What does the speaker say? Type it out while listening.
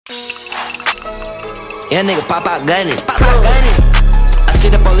Yeah, nigga pop out gunning. I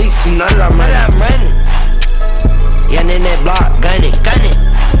see the police, you know that I'm running. Yeah, in that block, gunning.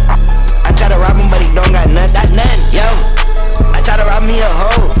 I try to rob him, but he don't got nothing. Yo, I try to rob me a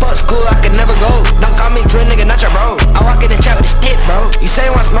hoe. Fuck school, I could never go. Don't call me twin, nigga, not your bro. I walk in the trap with a stick, bro. You say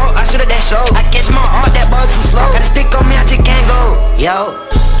you want smoke, I should've that show. I catch my heart, that ball too slow. Got a stick on me, I just can't go. Yo,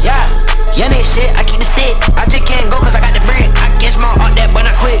 yeah, nigga shit, I keep